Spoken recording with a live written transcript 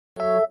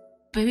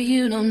Baby,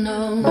 you don't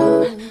know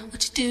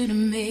what you do to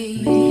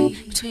me.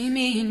 Between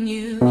me and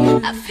you,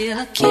 I feel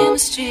like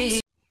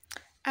chemistry.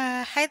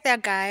 Hi there,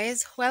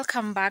 guys.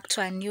 Welcome back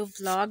to a new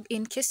vlog.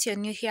 In case you're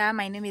new here,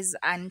 my name is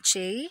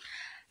Chei.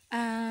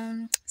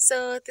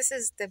 So this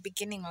is the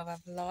beginning of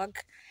a vlog,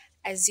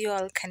 as you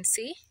all can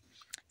see.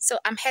 So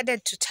I'm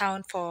headed to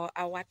town for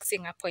a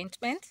waxing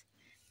appointment,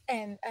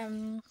 and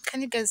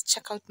can you guys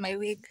check out my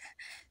wig?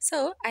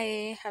 So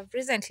I have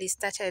recently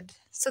started.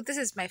 So this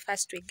is my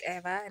first wig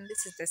ever, and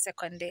this is the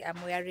second day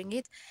I'm wearing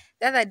it.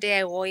 The other day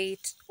I wore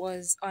it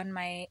was on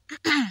my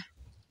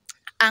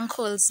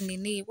uncle's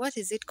nini. What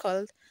is it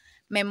called?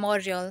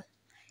 Memorial.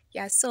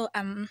 Yeah, so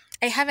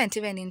I haven't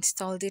even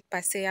installed it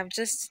per se. I've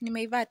just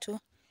nimeivaa tu.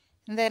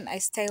 And then I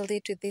styled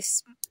it with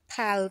this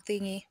pearl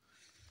thingy.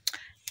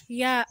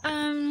 Yeah,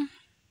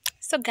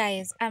 so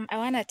guys, I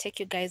wanna take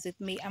you guys with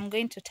me. I'm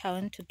going to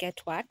town to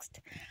get waxed.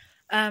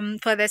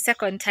 For the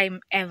second time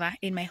ever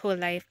in my whole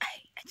life.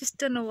 I just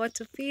don't know what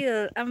to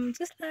feel. I'm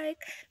just like,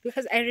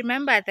 because I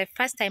remember the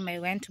first time I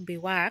went to be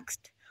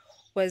waxed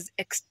was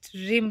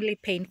extremely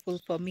painful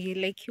for me.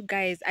 Like you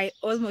guys, I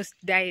almost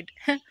died.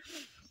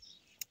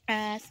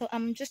 So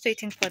I'm just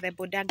waiting for the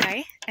Buddha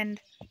guy,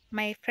 and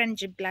my friend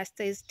G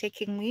Blaster is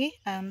taking me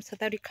so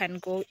that we can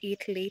go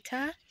eat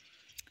later.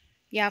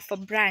 Yeah, for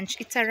brunch.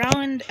 It's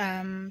around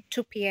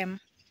 2 p.m.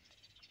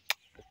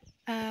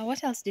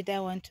 What else did I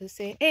want to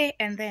say? Hey,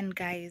 and then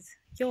guys,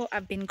 yo,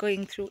 I've been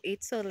going through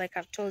it. So like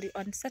I've told you,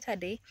 on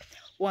Saturday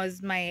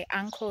was my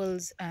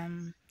uncle's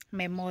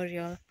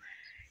memorial.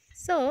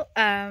 So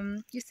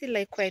you see,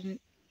 like when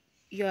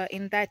you're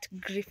in that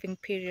grieving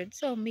period.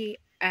 So me,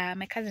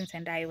 my cousins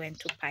and I went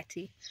to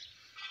party.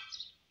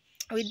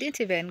 We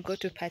didn't even go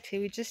to party,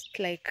 we just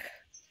like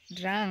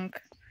drank.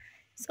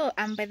 So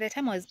by the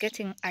time I was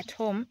getting at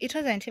home, it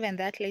wasn't even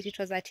that late, it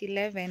was at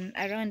 11,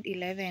 around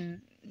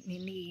 11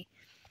 nini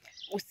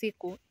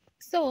usiku.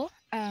 So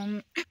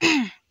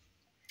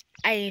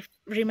I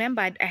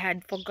remembered I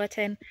had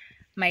forgotten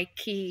my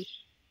key.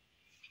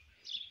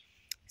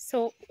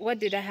 So what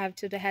did I have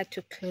to do? I had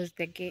to close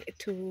the gate,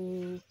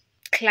 to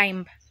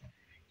climb.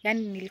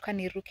 Yani nilikuwa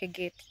niruke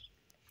gate.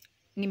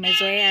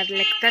 Nimezoea,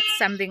 like that's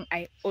something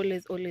I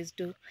always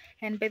do.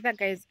 And by that,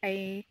 guys,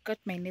 I got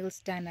my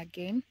nails done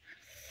again.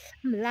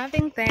 I'm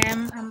loving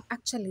them.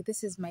 Actually,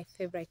 this is my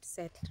favorite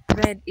set.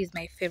 Red is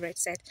my favorite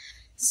set.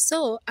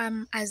 So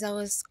as I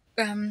was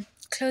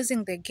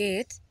closing the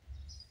gate,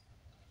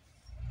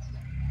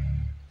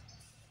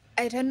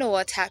 I don't know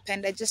what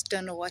happened. I just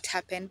don't know what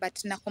happened, but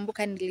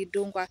nakumbuka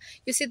nilidungwa.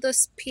 You see those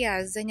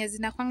spears zenye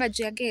zinakwanga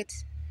juu ya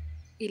gate?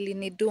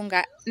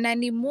 Ilinidunga. Na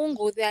ni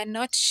Mungu, they are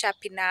not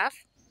sharp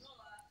enough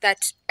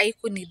that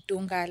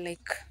haikunidunga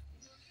like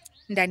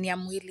ndani ya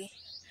mwili.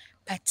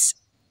 But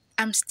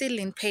I'm still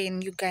in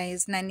pain, you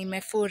guys, na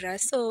nimefura.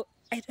 So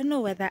I don't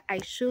know whether I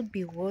should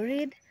be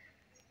worried.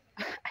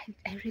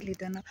 I really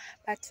don't know.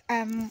 But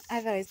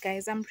otherwise,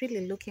 guys, I'm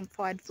really looking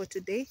forward for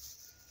today.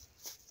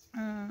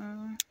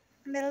 And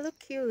they look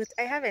cute.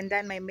 I haven't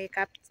done my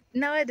makeup.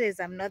 Nowadays,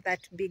 I'm not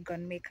that big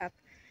on makeup,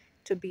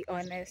 to be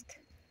honest.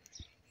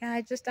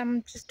 Yeah,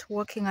 I'm just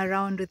walking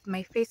around with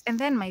my face, and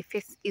then my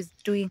face is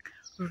doing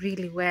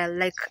really well.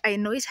 Like I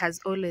know it has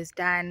always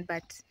done,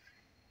 but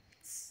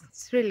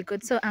it's really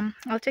good. So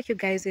I'll take you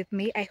guys with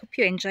me. I hope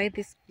you enjoyed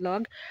this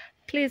vlog.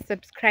 Please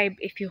subscribe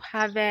if you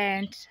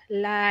haven't,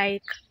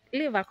 like,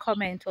 leave a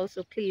comment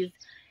also, please.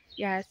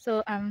 Yeah,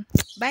 so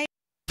bye.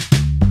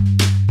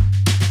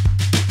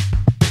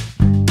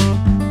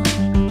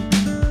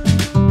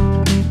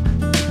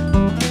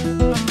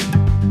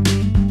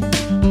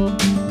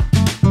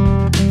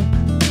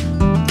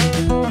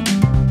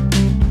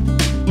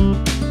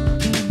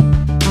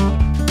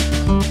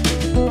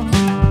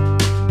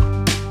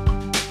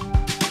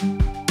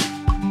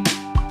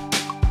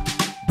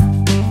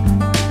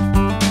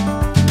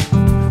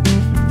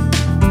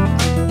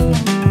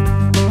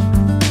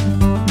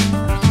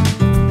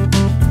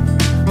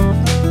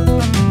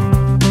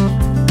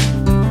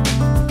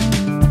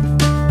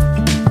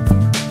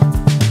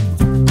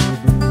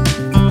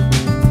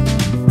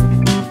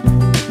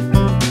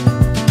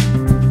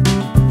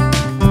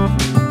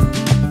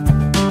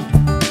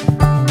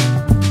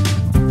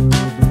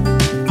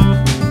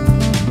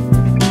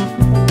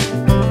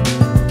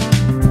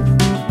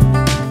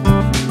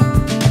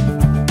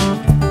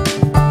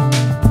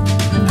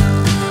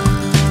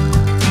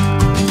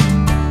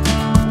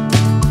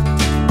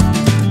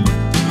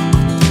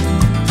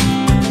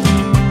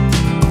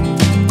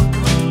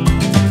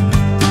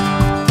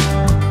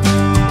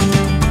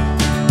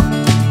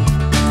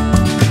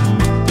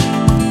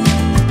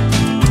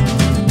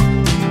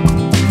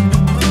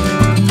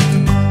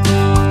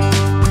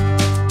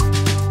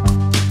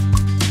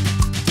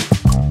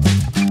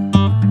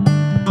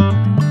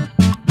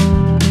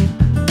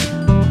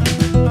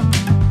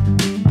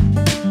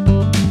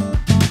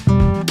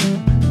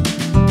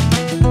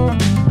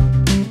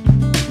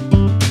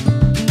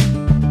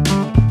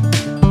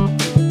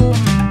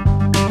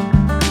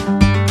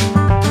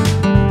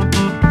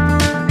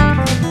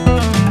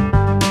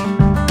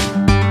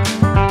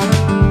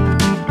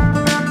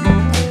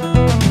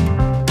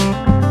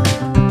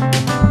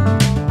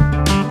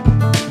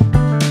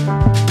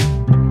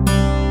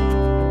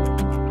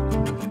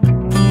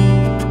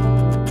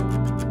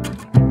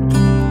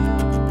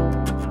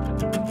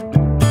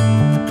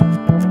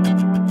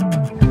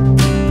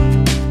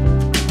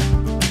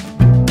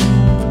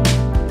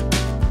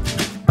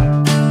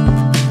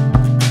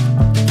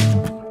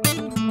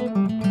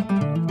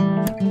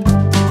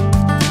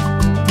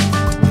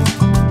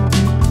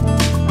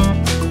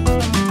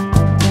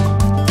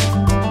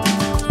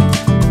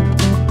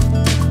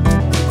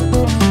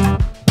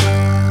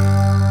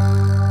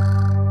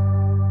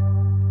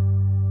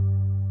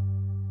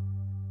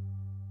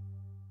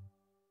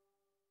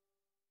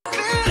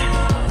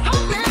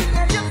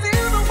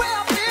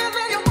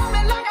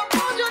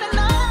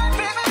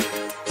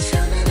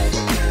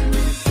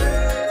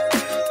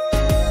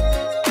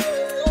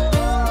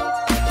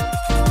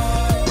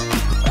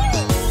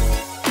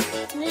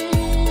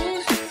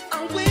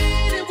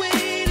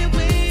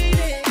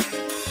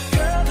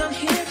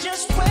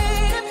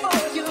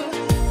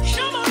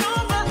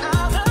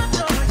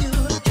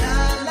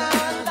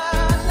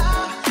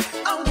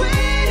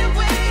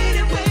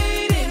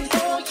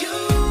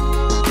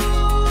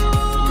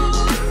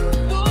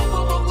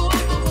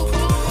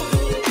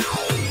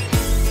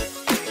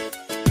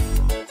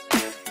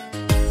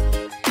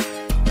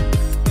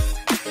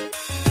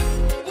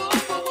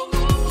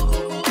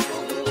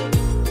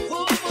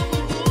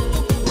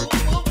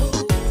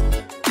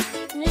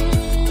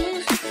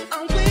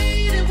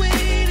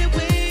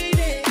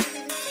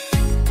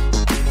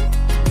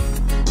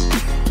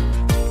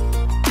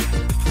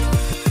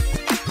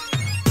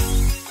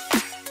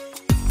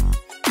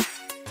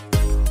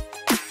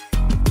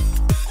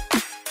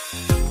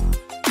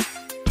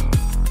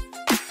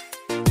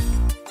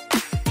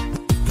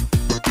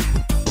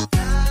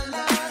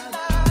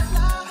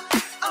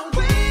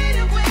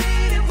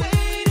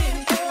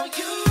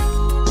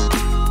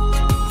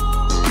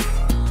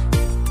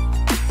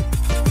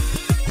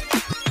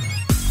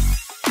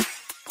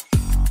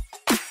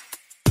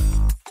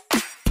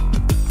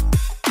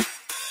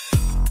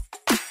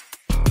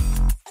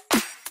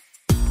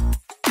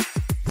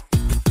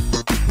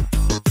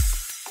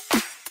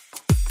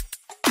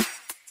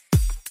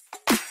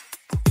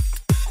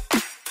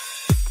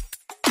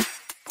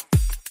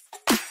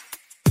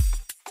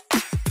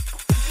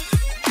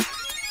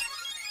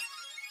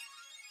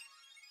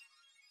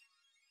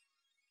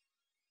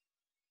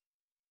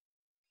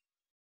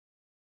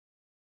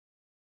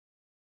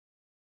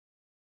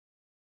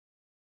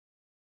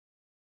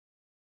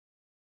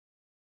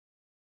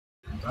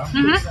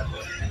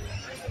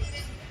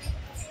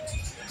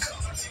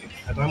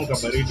 Katamu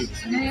kabaridi.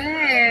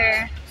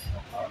 Yeah.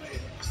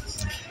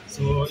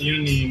 So hiyo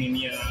ni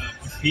nini ya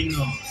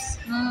pinos.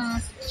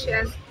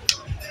 Cheers.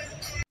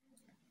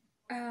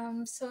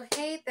 So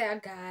hey there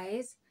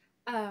guys.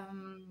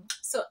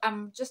 So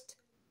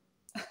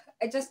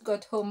I just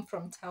got home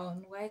from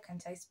town. Why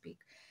can't I speak?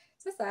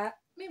 Sasa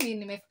mimi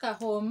nimefika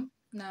home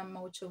na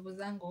mauchovu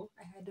zangu.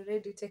 I had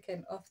already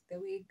taken off the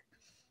wig.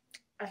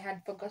 I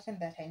had forgotten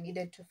that I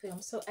needed to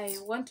film. So I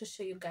want to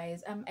show you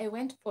guys. I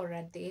went for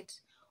a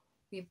date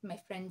with my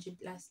friend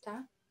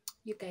Blaster.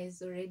 You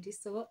guys already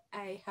saw.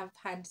 I have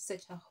had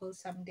such a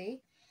wholesome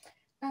day.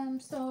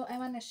 So I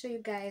want to show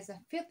you guys a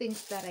few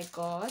things that I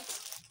got.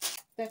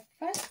 The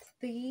first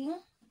thing,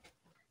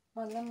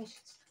 well,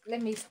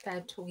 let me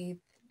start with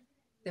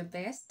the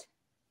best,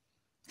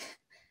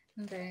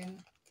 and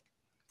then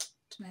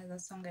tunaweza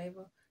songa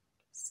hivyo.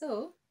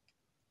 So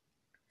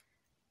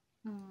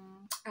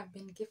I've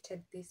been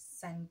gifted these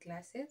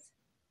sunglasses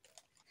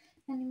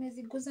na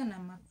nimeziguza na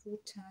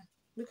mafuta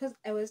because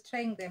I was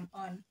trying them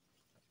on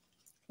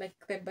like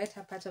the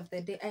better part of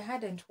the day. I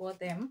hadn't wore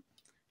them.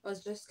 I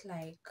was just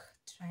like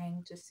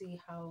trying to see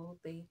how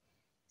they.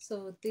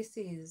 So this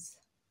is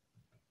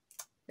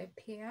the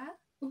pair.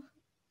 Ooh,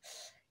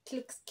 it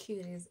looks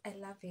cute. I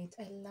love it.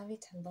 I love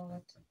it a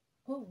lot.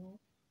 Oh,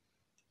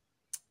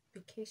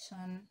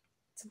 vacation.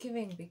 It's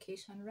giving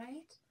vacation,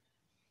 right?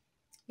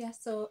 Yeah.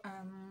 So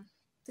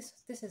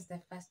this is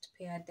the first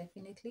pair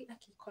definitely.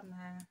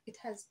 Akikona. It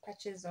has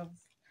patches of.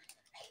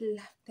 I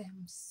love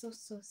them so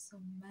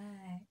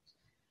much.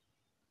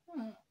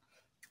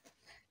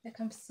 Like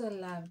I'm so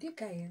loved, you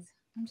guys.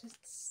 I'm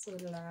just so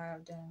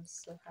loved. I'm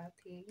so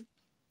happy.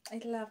 I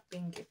love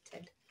being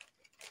gifted.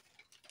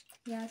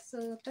 Yeah,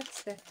 so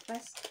that's the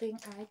first thing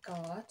I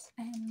got.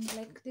 And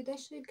like, did I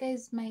show you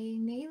guys my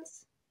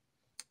nails?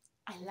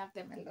 I love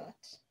them a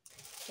lot.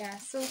 Yeah,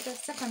 so the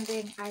second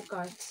thing I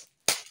got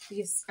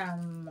these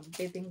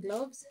bathing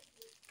gloves.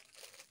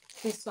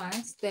 These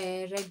ones,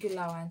 the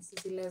regular ones,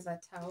 zile za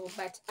tao,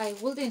 but I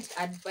wouldn't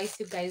advise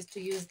you guys to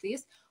use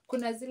this.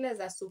 Kuna zile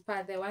za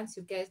super, the ones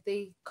you guys,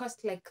 they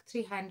cost like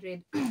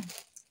 300.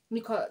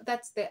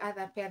 That's the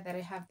other pair that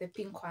I have, the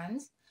pink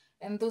ones,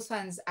 and those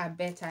ones are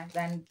better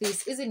than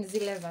this. Isn't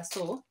zile za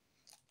so?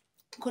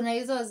 Kuna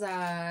hizo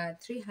za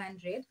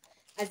 300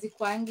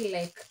 azikuangi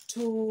like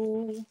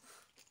two.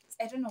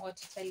 I don't know what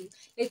to tell you.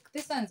 Like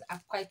these ones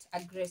are quite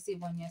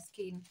aggressive on your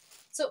skin.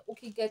 So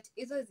ukiget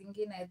hizo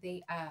zingine,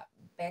 they are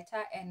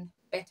better and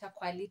better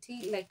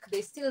quality. Like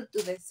they still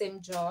do the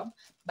same job,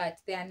 but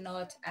they are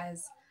not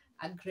as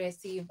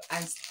aggressive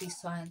as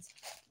these ones.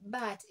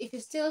 But if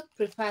you still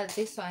prefer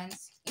these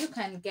ones, you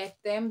can get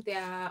them. They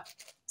are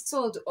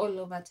sold all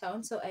over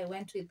town. So I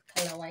went with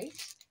color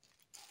white.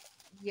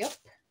 Yep.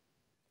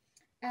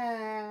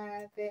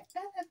 The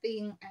other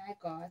thing I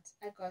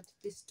got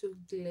these two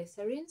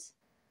glycerins.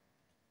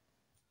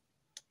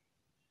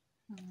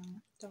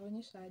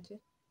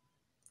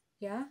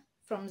 Yeah,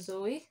 from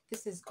Zoe.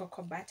 This is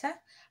cocoa butter.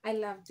 I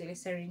love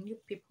glycerin. You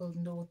people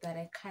know that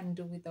I can't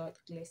do without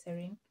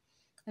glycerin.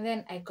 And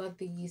then I got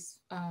these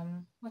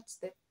what's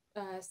the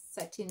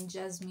satin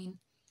jasmine.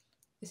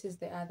 This is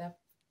the other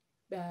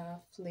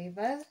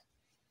flavor.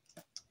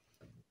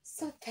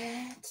 So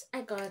that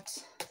I got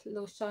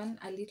lotion,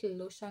 a little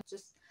lotion.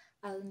 Just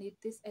I'll need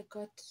this. I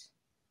got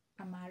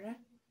Amara.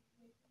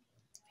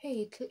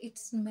 Hey, it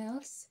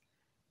smells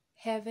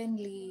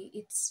heavenly.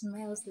 It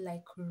smells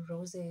like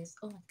roses.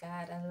 Oh my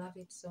god, I love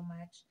it so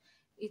much.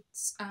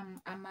 It's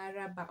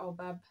Amara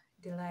Baobab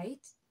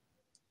Delight.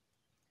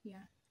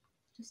 Yeah,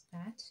 just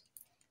that.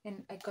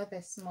 And I got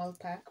a small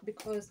pack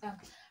because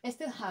I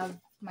still have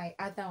my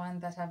other one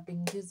that I've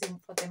been using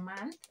for the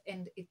month,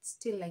 and it's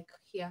still like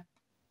here.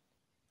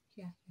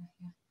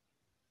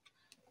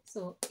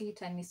 So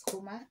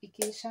itaniskuma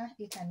ikisha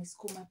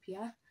itaniskuma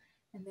pia,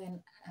 and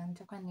then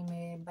nitakuwa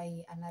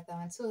nimebuy another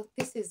one. So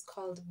this is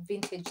called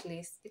vintage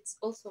lace. It's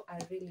also a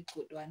really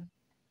good one.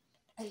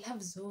 I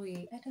love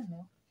Zoe. I don't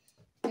know,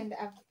 and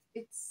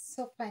it's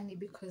so funny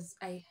because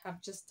I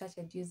have just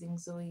started using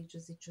Zoe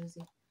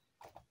juicy.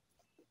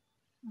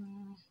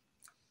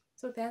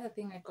 So the other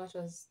thing I got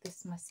was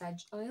this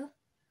massage oil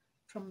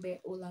from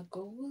Beula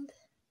Gold.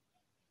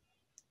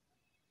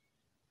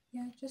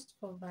 Yeah, just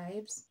for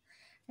vibes.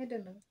 I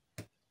don't know.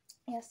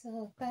 Yeah,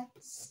 so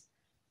that's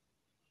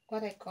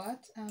what I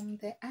got.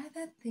 The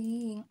other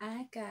thing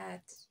I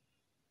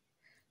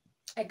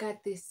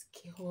got this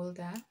key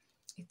holder.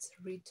 It's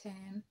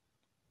written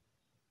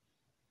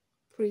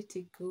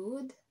pretty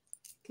good.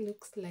 It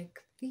looks like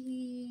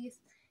this.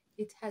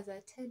 It has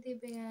a teddy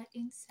bear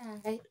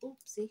inside.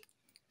 Oopsie.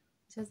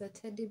 It has a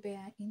teddy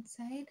bear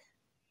inside.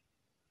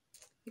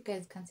 You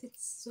guys can see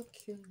it's so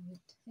cute.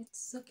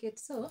 It's so cute.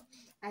 So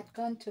I'd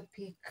gone to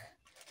pick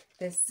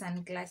the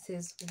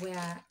sunglasses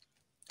where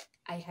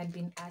I had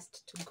been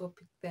asked to go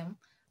pick them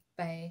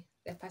by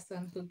the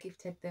person who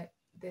gifted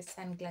the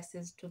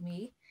sunglasses to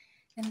me.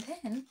 And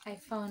then I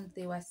found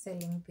they were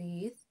selling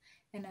these,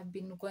 and I've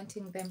been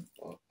wanting them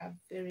for a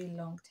very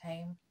long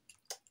time.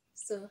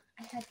 So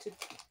I had to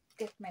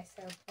get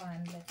myself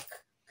one. Like,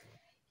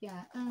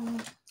 yeah.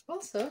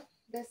 Also,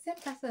 the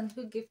same person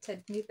who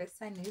gifted me the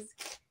sunnies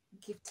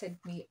gifted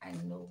me a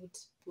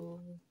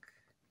notebook.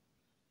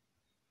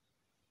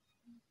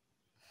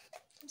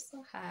 I'm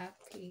so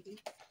happy.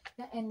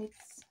 Yeah, and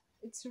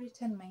it's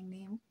written my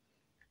name.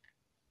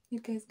 You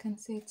guys can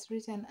see it's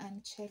written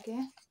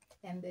Anchege,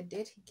 and the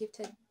date he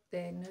gifted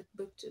the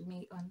notebook to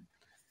me on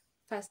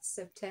 1st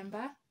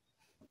September.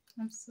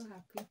 I'm so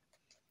happy.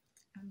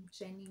 I'm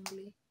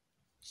genuinely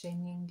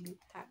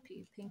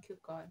happy. Thank you,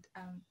 God.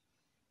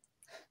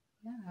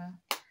 Yeah.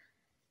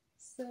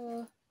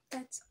 So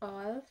that's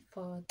all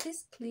for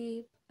this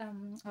clip.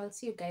 I'll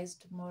see you guys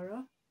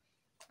tomorrow.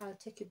 I'll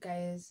take you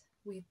guys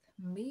with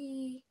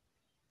me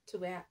to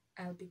where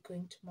I'll be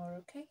going tomorrow,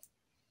 okay?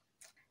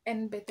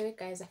 And by the way,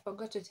 guys, I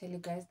forgot to tell you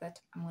guys that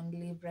I'm on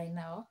leave right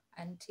now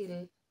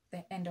until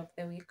the end of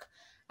the week.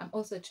 I'm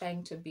also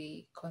trying to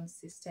be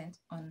consistent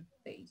on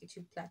the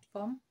YouTube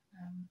platform.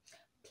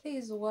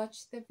 Please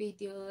watch the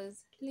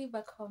videos, leave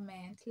a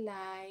comment,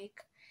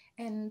 like,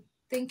 and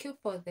thank you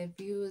for the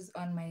views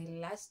on my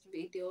last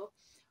video.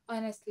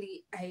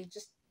 Honestly, I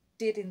just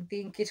didn't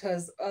think it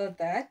was all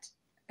that.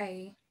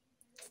 I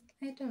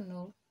don't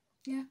know.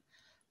 Yeah,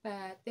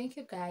 but thank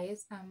you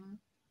guys.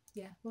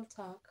 Yeah, we'll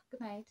talk.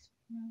 Good night.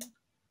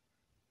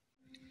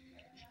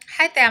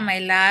 Hi there, my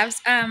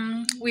loves.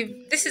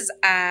 We've this is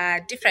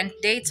a different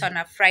date on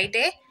a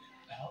Friday.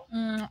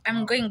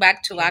 I'm going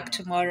back to work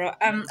tomorrow.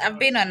 I've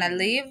been on a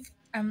leave.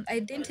 I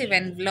didn't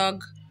even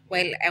vlog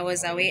while I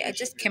was away. I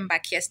just came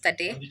back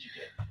yesterday.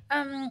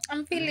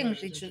 I'm feeling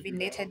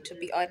rejuvenated, to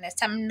be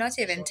honest. I'm not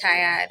even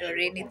tired or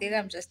anything.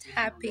 I'm just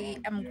happy.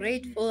 I'm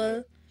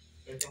grateful,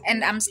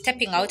 and I'm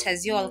stepping out,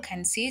 as you all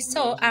can see.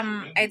 So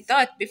I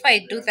thought before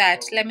I do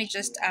that, let me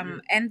just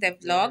end the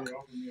vlog.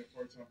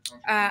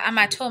 I'm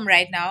at home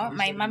right now.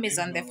 My mom is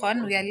on the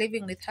phone. We are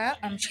living with her.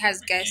 She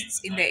has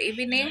guests in the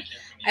evening.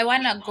 I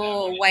wanna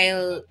go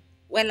while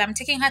I'm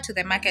taking her to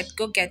the market,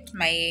 go get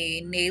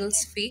my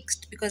nails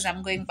fixed because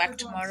I'm going back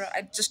tomorrow.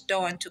 I just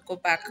don't want to go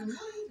back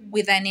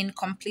with an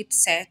incomplete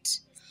set.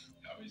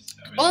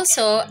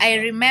 Also, I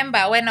remember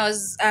when I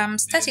was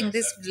starting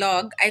this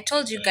vlog, I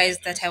told you guys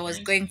that I was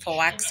going for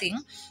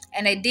waxing,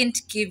 and I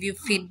didn't give you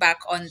feedback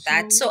on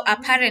that. So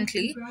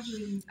apparently,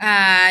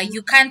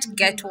 you can't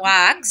get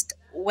waxed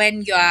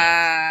when you're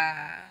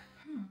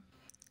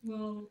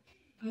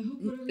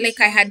like,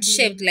 I had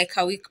shaved like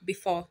a week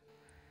before.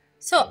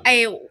 So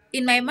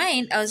in my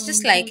mind, I was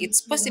just like,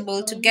 it's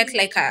possible to get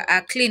like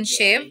a clean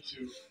shave,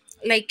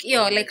 like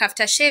like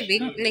after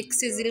shaving, like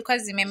si zilikuwa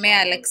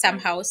zimemea like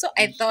somehow. So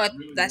I thought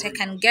that I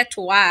can get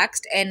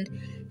waxed and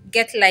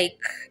get like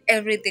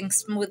everything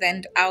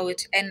smoothened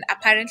out, and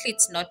apparently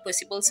it's not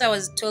possible. So I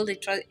was told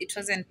it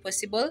wasn't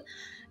possible.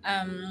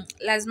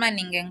 Lazima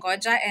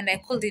ningengoja, and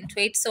I couldn't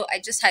wait, so I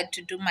just had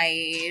to do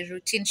my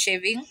routine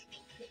shaving.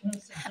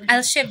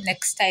 I'll shave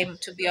next time,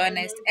 to be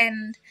honest.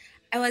 And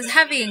I was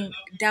having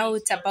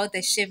doubts about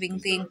the shaving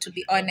thing, to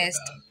be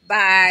honest,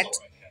 but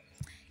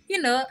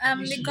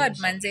the God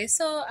manze.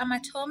 So I'm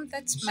at home.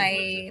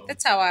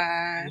 That's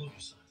our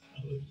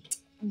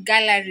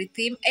gallery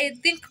theme. I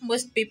think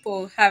most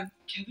people have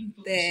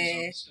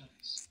the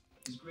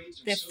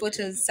the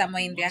photos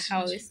somewhere in their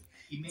house.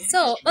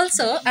 So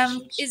also,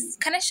 is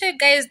can I show you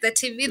guys the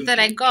TV that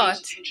I got?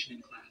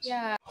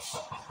 Yeah.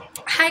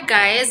 Hi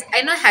guys.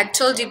 I know I had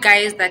told you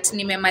guys that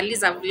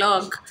nimemaliza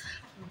vlog,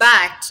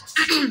 but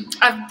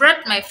I've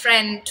brought my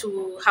friend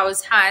to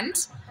house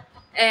hunt,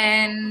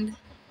 and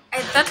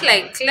I thought,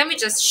 like, let me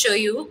just show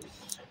you.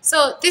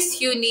 So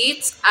these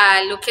units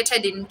are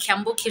located in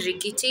Kiambu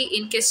Kirigiti,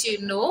 in case you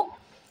know.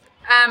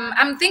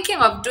 I'm thinking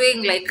of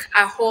doing like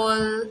a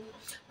whole.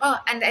 Oh,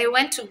 and I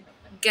went to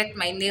get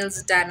my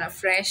nails done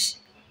afresh.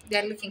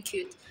 They're looking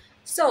cute.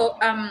 So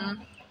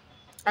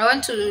I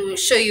want to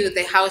show you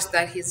the house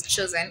that he's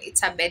chosen.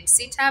 It's a bed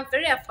sitter,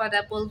 very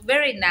affordable,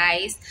 very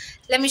nice.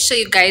 Let me show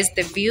you guys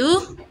the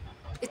view.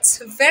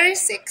 It's very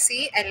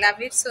sexy. I love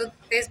it. So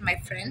there's my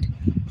friend.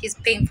 He's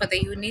paying for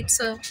the unit.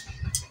 So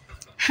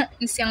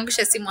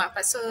nisiangushe simu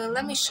hapa. So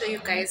let me show you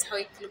guys how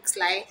it looks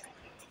like.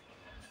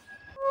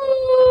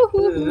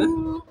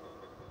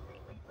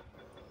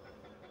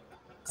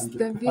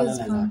 The view is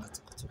from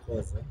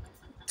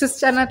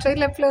tusichana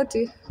trailer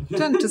ploti.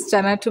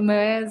 Tusichana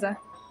tumeweza.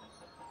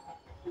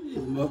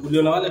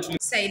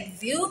 Side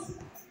view.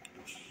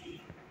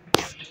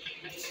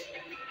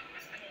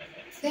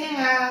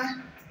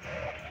 There.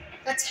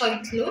 That's how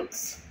it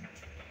looks.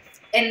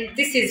 And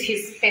this is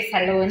his space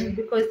alone,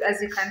 because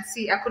as you can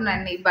see,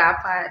 hakuna neighbor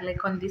hapa,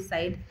 like on this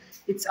side.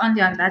 It's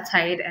only on that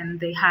side, and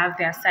they have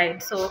their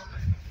side. So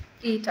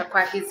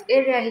itakuwa his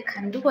area. He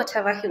can do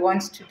whatever he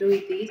wants to do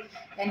with it,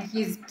 and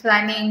he's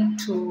planning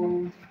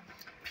to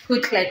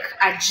put like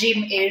a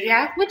gym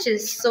area, which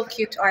is so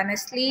cute.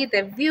 Honestly,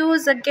 the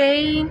views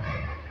again.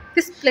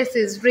 This place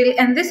is really,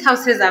 and these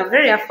houses are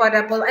very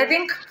affordable. I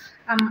think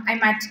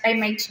I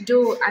might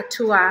do a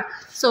tour.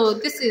 So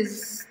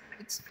it's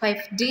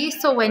 5D.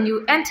 So when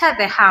you enter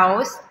the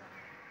house,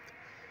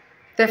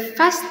 the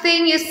first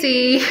thing you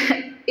see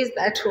is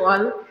that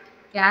wall.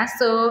 Yeah,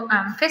 so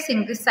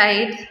facing this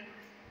side,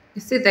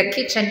 you see the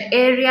kitchen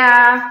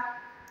area.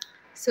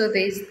 So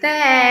there's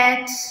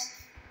that.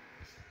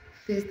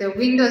 There's the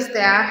windows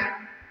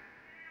there.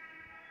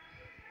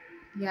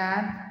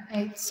 Yeah,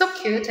 it's so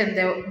cute, and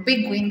the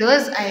big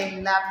windows. I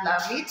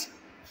love it.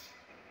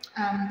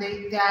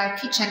 There are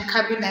kitchen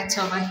cabinets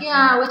over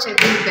here, which I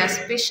think they're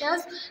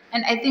spacious,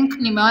 and I think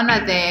nimeona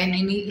the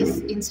nini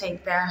is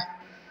inside there.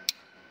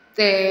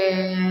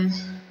 The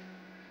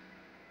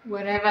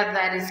whatever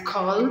that is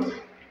called.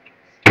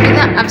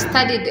 Either I've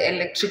studied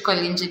electrical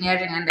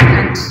engineering and I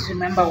can't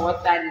remember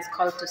what that is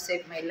called to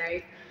save my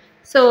life.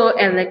 So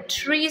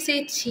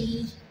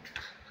electricity.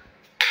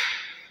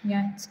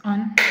 Yeah, it's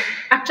on.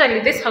 Actually,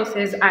 these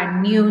houses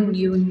are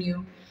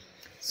new.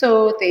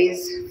 So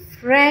there's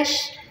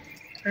fresh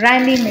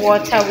running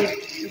water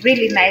with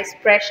really nice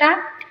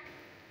pressure.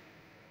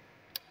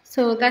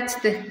 So that's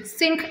the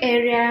sink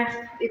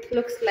area. It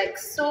looks like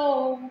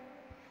so.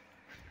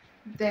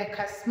 There's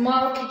a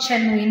small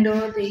kitchen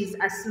window. There is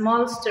a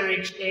small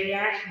storage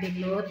area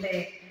below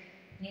the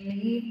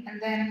nini,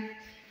 and then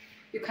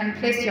you can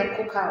place your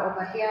cooker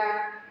over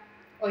here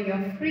or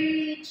your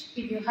fridge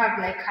if you have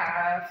like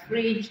a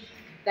fridge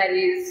that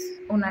is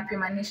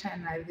unapimanisha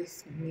na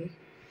this nini.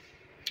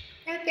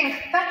 I think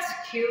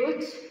that's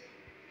cute.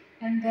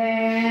 And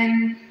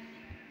then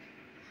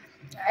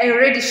I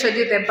already showed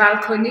you the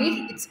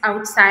balcony. It's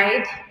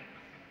outside.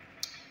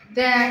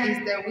 There is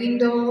the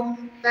window.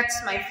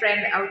 That's my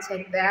friend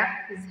outside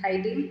there. He's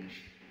hiding.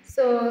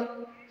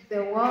 So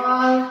the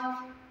wall,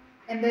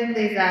 and then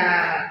there's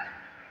a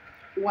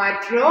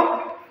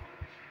wardrobe,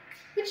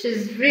 which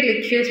is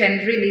really cute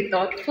and really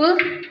thoughtful.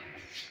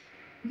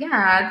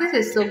 Yeah, this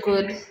is so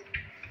good.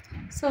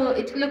 So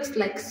it looks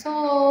like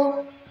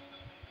so.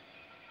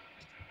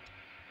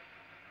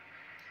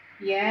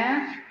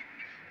 Yeah.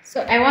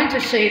 So I want to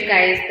show you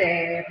guys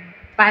the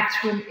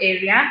bathroom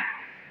area.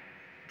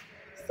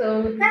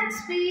 So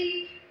that's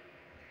me.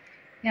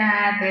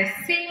 Yeah, the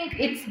sink,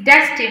 it's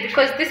dusty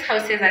because these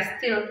houses are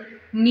still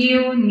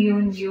new.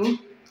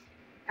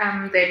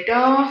 The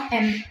door,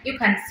 and you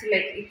can see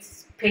like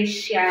it's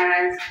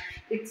spacious.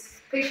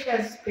 It's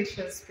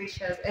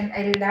spacious, and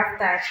I love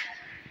that.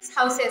 These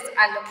houses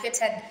are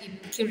located in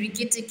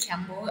Kirigiti,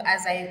 Kiambu,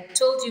 as I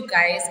told you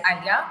guys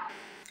earlier.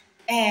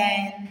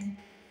 And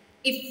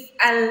if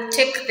I'll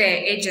take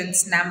the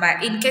agent's number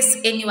in case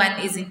anyone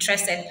is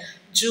interested.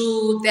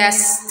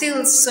 There's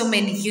still so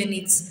many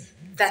units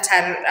that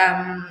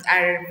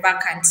are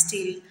vacant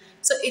still.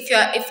 So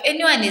if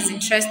anyone is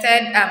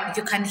interested,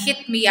 you can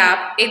hit me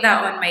up either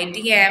on my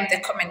DM, the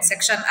comment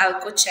section.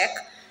 I'll go check,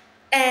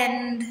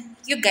 and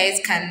you guys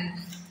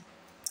can,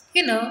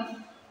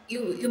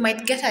 you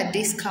might get a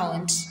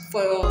discount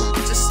for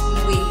just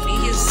knowing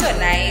me. He's so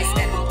nice,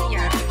 and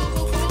yeah.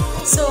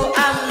 So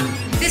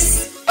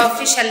this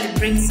officially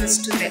brings us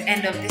to the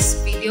end of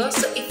this video.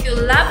 So if you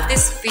love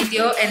this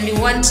video and you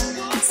want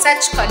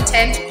such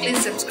content,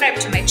 please subscribe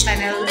to my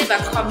channel, leave a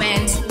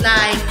comment,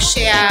 like,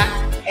 share,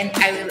 and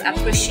I will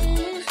appreciate